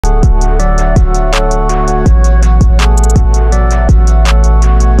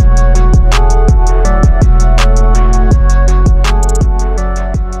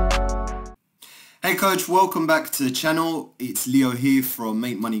coach, welcome back to the channel. It's Leo here from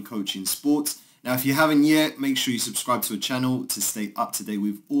Make Money Coaching Sports. Now if you haven't yet, make sure you subscribe to the channel to stay up to date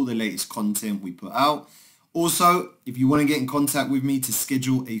with all the latest content we put out. Also, if you want to get in contact with me to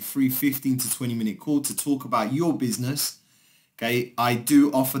schedule a free 15 to 20 minute call to talk about your business, okay, I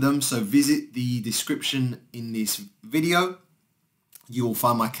do offer them. So visit the description in this video. You will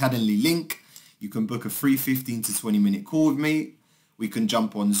find my Calendly link. You can book a free 15 to 20 minute call with me. We can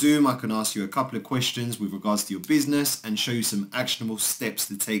jump on Zoom. I can ask you a couple of questions with regards to your business and show you some actionable steps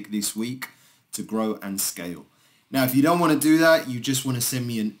to take this week to grow and scale. Now, if you don't want to do that, you just want to send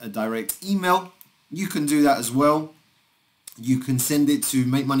me a direct email, you can do that as well. You can send it to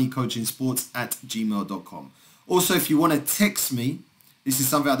makemoneycoachingsports@gmail.com. Also, if you want to text me, this is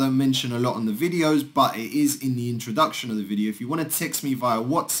something I don't mention a lot on the videos, but it is in the introduction of the video. If you want to text me via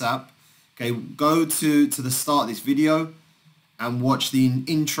WhatsApp, okay, go to the start of this video and watch the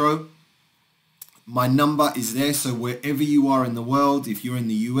intro. My number is there, so wherever you are in the world, if you're in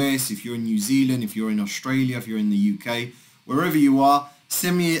the US, if you're in New Zealand, if you're in Australia, if you're in the UK, wherever you are,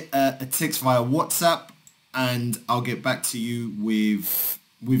 send me a text via WhatsApp and I'll get back to you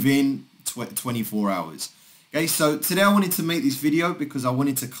within 24 hours. Okay, so today I wanted to make this video because I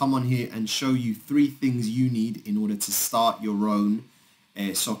wanted to come on here and show you 3 things you need in order to start your own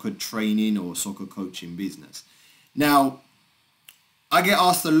soccer training or soccer coaching business. Now, I get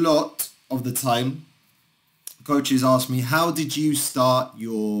asked a lot of the time, coaches ask me, how did you start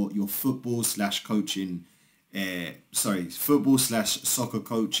your football/coaching, football/soccer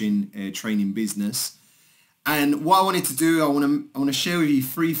coaching training business? And what I wanted to do, I want to share with you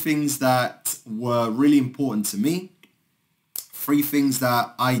 3 things that were really important to me, 3 things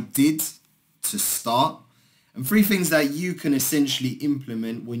that I did to start, and 3 things that you can essentially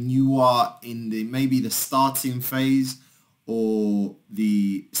implement when you are in maybe the starting phase or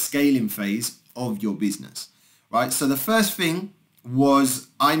the scaling phase of your business, right? So the first thing was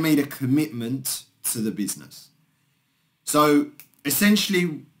I made a commitment to the business. So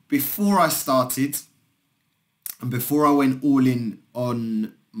essentially, before I started and before I went all in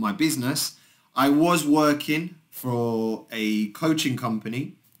on my business, I was working for a coaching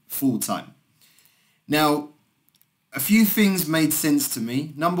company full-time. Now, a few things made sense to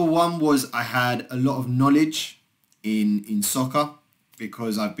me. Number one was I had a lot of knowledge in soccer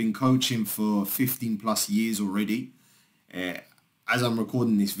because I've been coaching for 15 plus years already. As I'm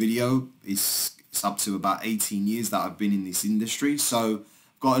recording this video, it's up to about 18 years that I've been in this industry. So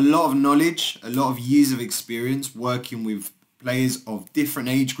I've got a lot of knowledge, a lot of years of experience working with players of different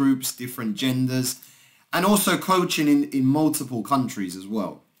age groups, different genders, and also coaching in multiple countries as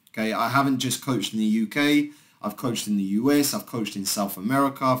well. Okay, I haven't just coached in the UK, I've coached in the US, I've coached in South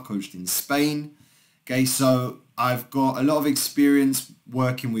America, I've coached in Spain. Okay, so I've got a lot of experience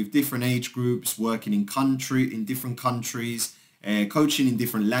working with different age groups, working in different countries, coaching in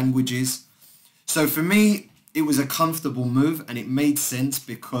different languages. So for me, it was a comfortable move and it made sense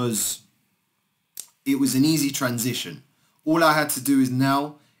because it was an easy transition. All I had to do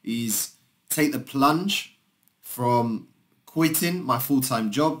is take the plunge from quitting my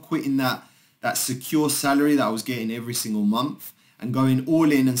full-time job, quitting that secure salary that I was getting every single month and going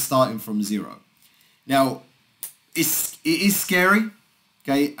all in and starting from zero. Now, it is scary,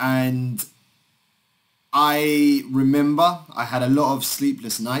 okay, and I remember I had a lot of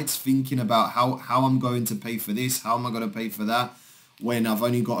sleepless nights thinking about how I'm going to pay for this, how am I going to pay for that when I've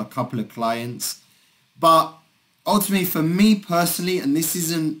only got a couple of clients. But ultimately, for me personally, and this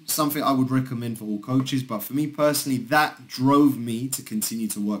isn't something I would recommend for all coaches, but for me personally, that drove me to continue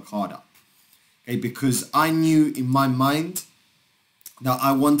to work harder, okay, because I knew in my mind that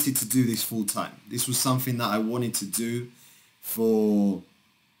I wanted to do this full time. This was something that I wanted to do for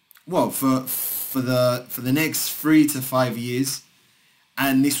the next 3 to 5 years,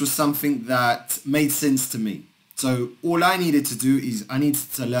 and this was something that made sense to me. So all I needed to do is I needed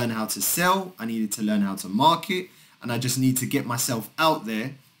to learn how to sell, I needed to learn how to market, and I just need to get myself out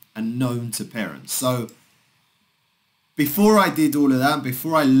there and known to parents. So before I did all of that,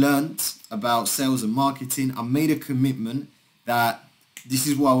 before I learnt about sales and marketing, I made a commitment that this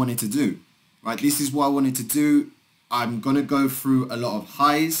is what I wanted to do, right? This is what I wanted to do. I'm going to go through a lot of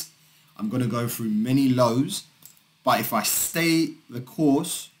highs. I'm going to go through many lows. But if I stay the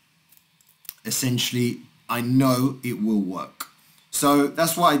course, essentially, I know it will work. So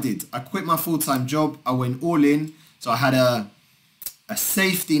that's what I did. I quit my full-time job. I went all in. So I had a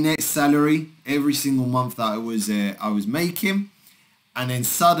safety net salary every single month that I was making. And then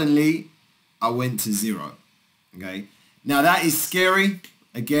suddenly, I went to zero, okay? Now that is scary.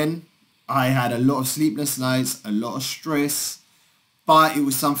 Again, I had a lot of sleepless nights, a lot of stress, but it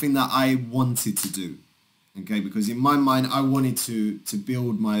was something that I wanted to do. Okay, because in my mind, I wanted to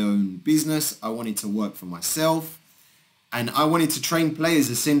build my own business. I wanted to work for myself, and I wanted to train players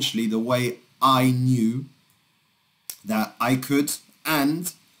essentially the way I knew that I could,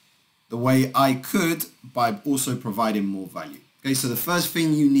 and the way I could by also providing more value. Okay, so the first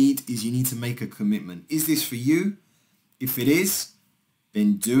thing you need to make a commitment. Is this for you? If it is,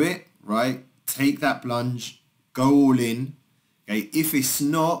 then do it, right? Take that plunge, go all in. Okay, if it's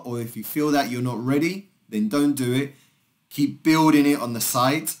not, or if you feel that you're not ready, then don't do it. Keep building it on the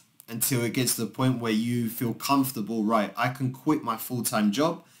side until it gets to the point where you feel comfortable, right? I can quit my full-time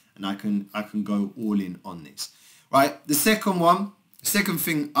job and I can go all in on this, right? The second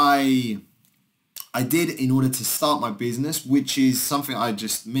thing I did in order to start my business, which is something I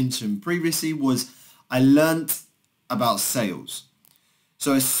just mentioned previously, was I learned about sales.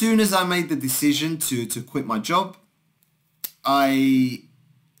 So as soon as I made the decision to quit my job, I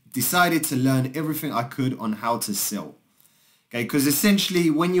decided to learn everything I could on how to sell. Okay, because essentially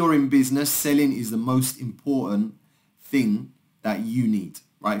when you're in business, selling is the most important thing that you need,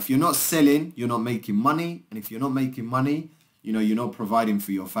 right? If you're not selling, you're not making money. And if you're not making money, you're not providing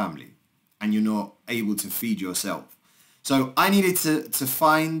for your family and you're not able to feed yourself. So I needed to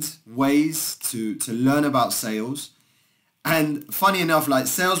find ways to learn about sales. And funny enough, like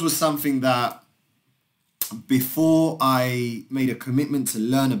sales was something that before I made a commitment to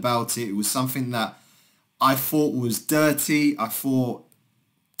learn about it, it was something that I thought was dirty. I thought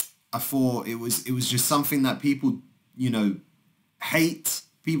it was just something that people, hate.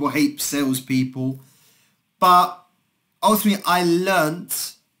 People hate salespeople. But ultimately, I learned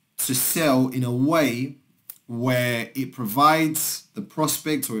to sell in a way where it provides the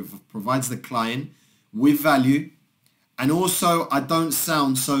prospect or it provides the client with value. And also, I don't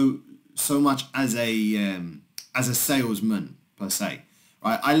sound so much as a salesman per se.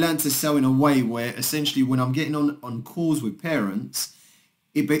 Right? I learned to sell in a way where essentially when I'm getting on calls with parents,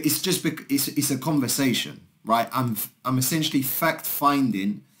 it's a conversation, right? I'm essentially fact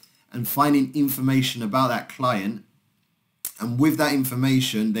finding and finding information about that client, and with that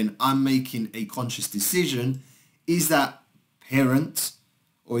information, then I'm making a conscious decision: is that parent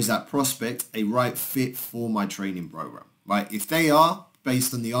or is that prospect a right fit for my training program? Right? If they are,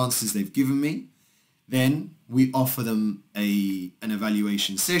 based on the answers they've given me, then we offer them an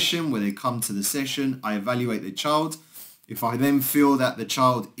evaluation session where they come to the session. I evaluate the child. If I then feel that the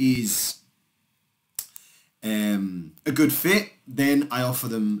child is a good fit, then I offer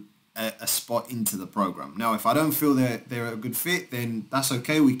them a spot into the program. Now, if I don't feel they're a good fit, then that's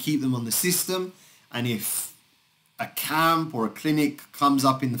okay. We keep them on the system. And if a camp or a clinic comes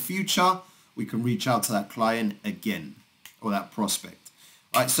up in the future, we can reach out to that client again, or that prospect.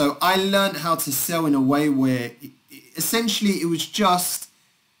 Right, so I learned how to sell in a way where essentially it was just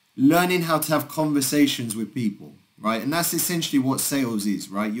learning how to have conversations with people, right? And that's essentially what sales is,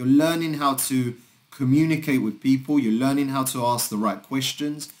 right? You're learning how to communicate with people. You're learning how to ask the right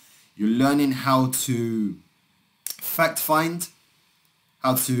questions. You're learning how to fact find,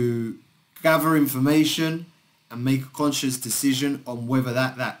 how to gather information and make a conscious decision on whether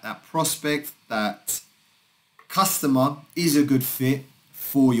that prospect, that customer is a good fit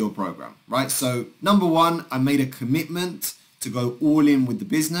for your program, right? So number one, I made a commitment to go all in with the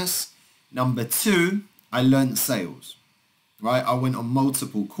business. Number two, I learned sales, right? I went on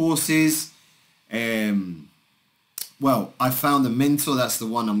multiple courses. Well, I found a mentor. That's the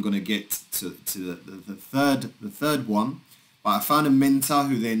one I'm going to get to the third one. But I found a mentor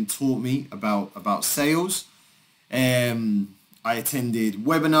who then taught me about sales. I attended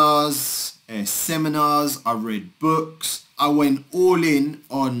webinars, seminars. I read books. I went all in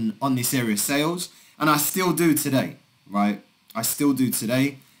on this area of sales, and I still do today, right? I still do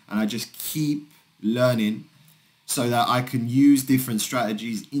today, and I just keep learning so that I can use different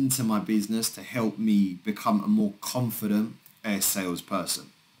strategies into my business to help me become a more confident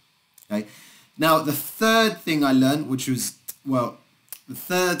salesperson. Okay. Now, the third thing I learned, the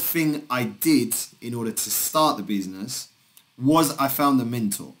third thing I did in order to start the business was I found a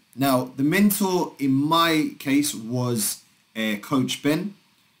mentor. Now, the mentor in my case was Coach Ben.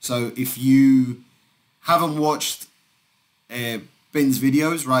 So if you haven't watched Ben's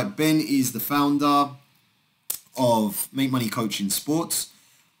videos, right? Ben is the founder of makemoneycoachingsports.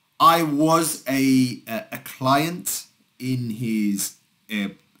 I was a client in his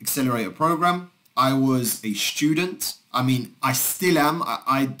accelerator program. I was a student. I mean, I still am.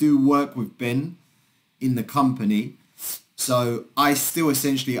 I do work with Ben in the company. So I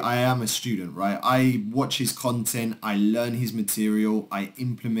am a student, right? I watch his content, I learn his material, I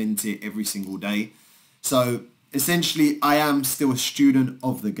implement it every single day. So essentially I am still a student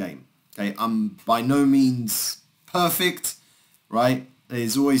of the game. Okay, I'm by no means perfect, right?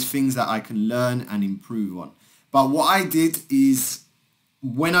 There's always things that I can learn and improve on. But what I did is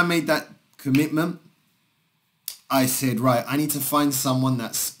when I made that commitment, I said, right, I need to find someone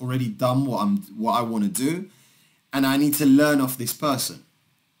that's already done what I want to do, and I need to learn off this person.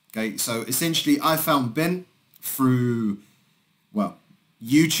 Okay, so essentially I found Ben through, well,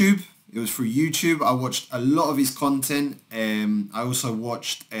 YouTube. It was through YouTube. I watched a lot of his content. I also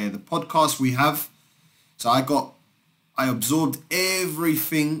watched the podcast we have. So I absorbed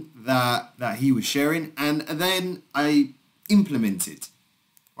everything that he was sharing, and then I implemented,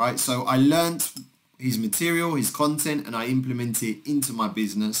 right? So I learned his material, his content, and I implemented it into my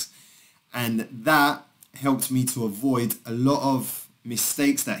business. And that helped me to avoid a lot of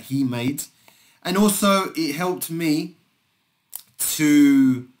mistakes that he made. And also it helped me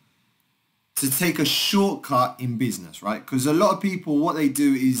to take a shortcut in business, right? Because a lot of people, what they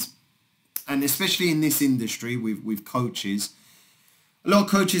do is, and especially in this industry with coaches, a lot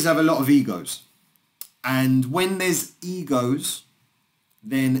of coaches have a lot of egos. And when there's egos,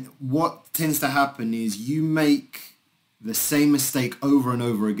 then what tends to happen is you make the same mistake over and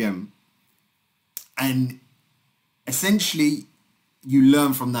over again. And essentially, you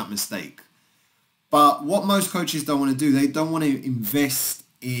learn from that mistake. But what most coaches don't want to do, they don't want to invest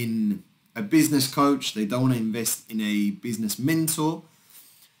in a business coach. They don't want to invest in a business mentor.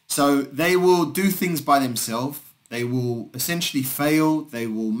 So they will do things by themselves. They will essentially fail. They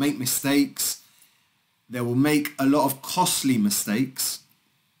will make mistakes. They will make a lot of costly mistakes.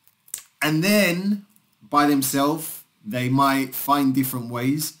 And then by themselves, they might find different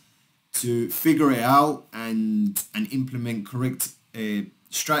ways to figure it out and implement correct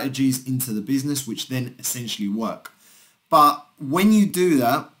strategies into the business, which then essentially work. But when you do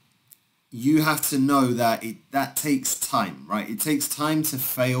that, you have to know that that takes time, right? It takes time to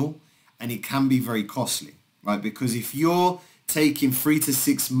fail, and it can be very costly, right? Because if you're taking 3 to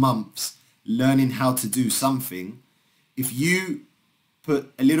 6 months learning how to do something, if you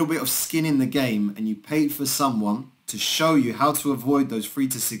put a little bit of skin in the game and you pay for someone to show you how to avoid those 3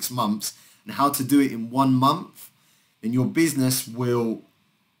 to 6 months and how to do it in 1 month, then your business will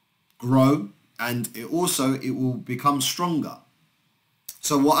grow, and it will become stronger.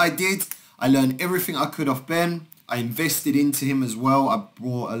 So what I did, I learned everything I could off Ben. I invested into him as well. I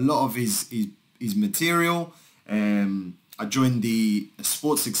bought a lot of his material. I joined the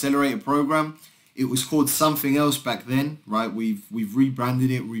Sports Accelerator program. It was called something else back then, right? We've rebranded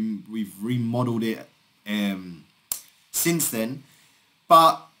it. We've remodeled it since then.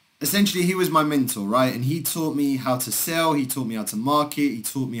 But essentially, he was my mentor, right? And he taught me how to sell. He taught me how to market. He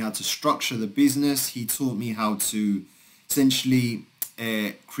taught me how to structure the business. He taught me how to essentially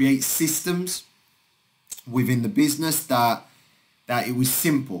create systems within the business that it was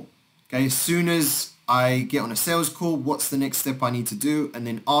simple. Okay, as soon as I get on a sales call, what's the next step I need to do? And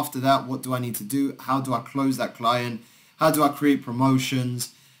then after that, what do I need to do? How do I close that client? How do I create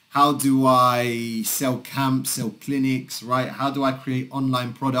promotions? How do I sell camps, sell clinics, right? How do I create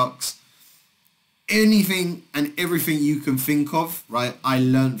online products? Anything and everything you can think of, right? I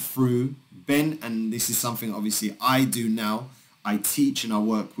learned through Ben, and this is something obviously I do now. I teach and I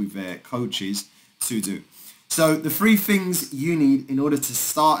work with coaches to do. So the 3 things you need in order to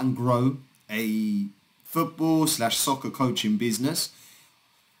start and grow a football/soccer coaching business.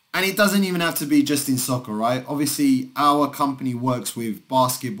 And it doesn't even have to be just in soccer, right? Obviously, our company works with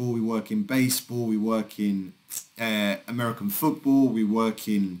basketball, we work in baseball, we work in American football, we work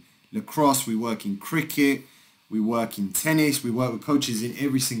in lacrosse, we work in cricket, we work in tennis, we work with coaches in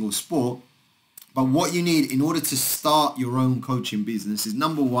every single sport. But what you need in order to start your own coaching business is,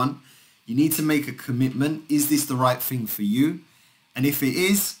 number 1, you need to make a commitment. Is this the right thing for you? And if it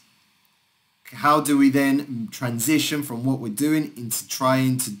is, how do we then transition from what we're doing into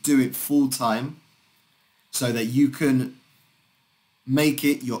trying to do it full time so that you can make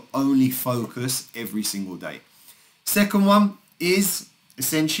it your only focus every single day? Second one is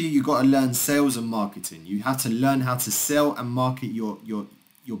essentially you got to learn sales and marketing. You have to learn how to sell and market your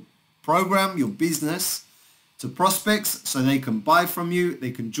program, your business to prospects so they can buy from you,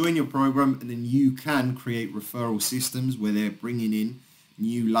 they can join your program, and then you can create referral systems where they're bringing in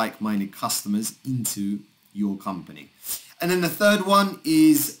new like-minded customers into your company. And then the third one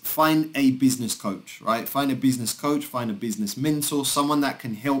is find a business coach, right? Find a business coach, find a business mentor, someone that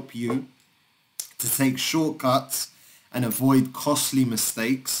can help you to take shortcuts and avoid costly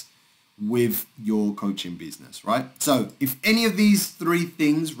mistakes with your coaching business, right? So if any of these 3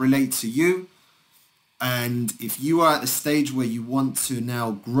 things relate to you, and if you are at the stage where you want to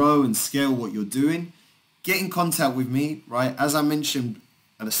now grow and scale what you're doing, get in contact with me, right? As I mentioned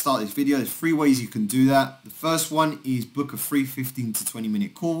at the start of this video, there's 3 ways you can do that. The first one is book a free 15 to 20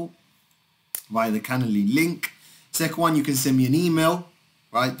 minute call via the Calendly link. Second one, you can send me an email,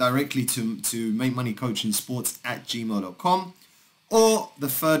 right, directly to makemoneycoachingsports@gmail.com. Or the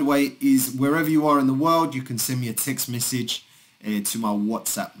third way is wherever you are in the world, you can send me a text message to my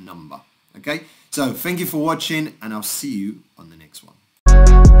WhatsApp number. Okay, so thank you for watching, and I'll see you on the next one.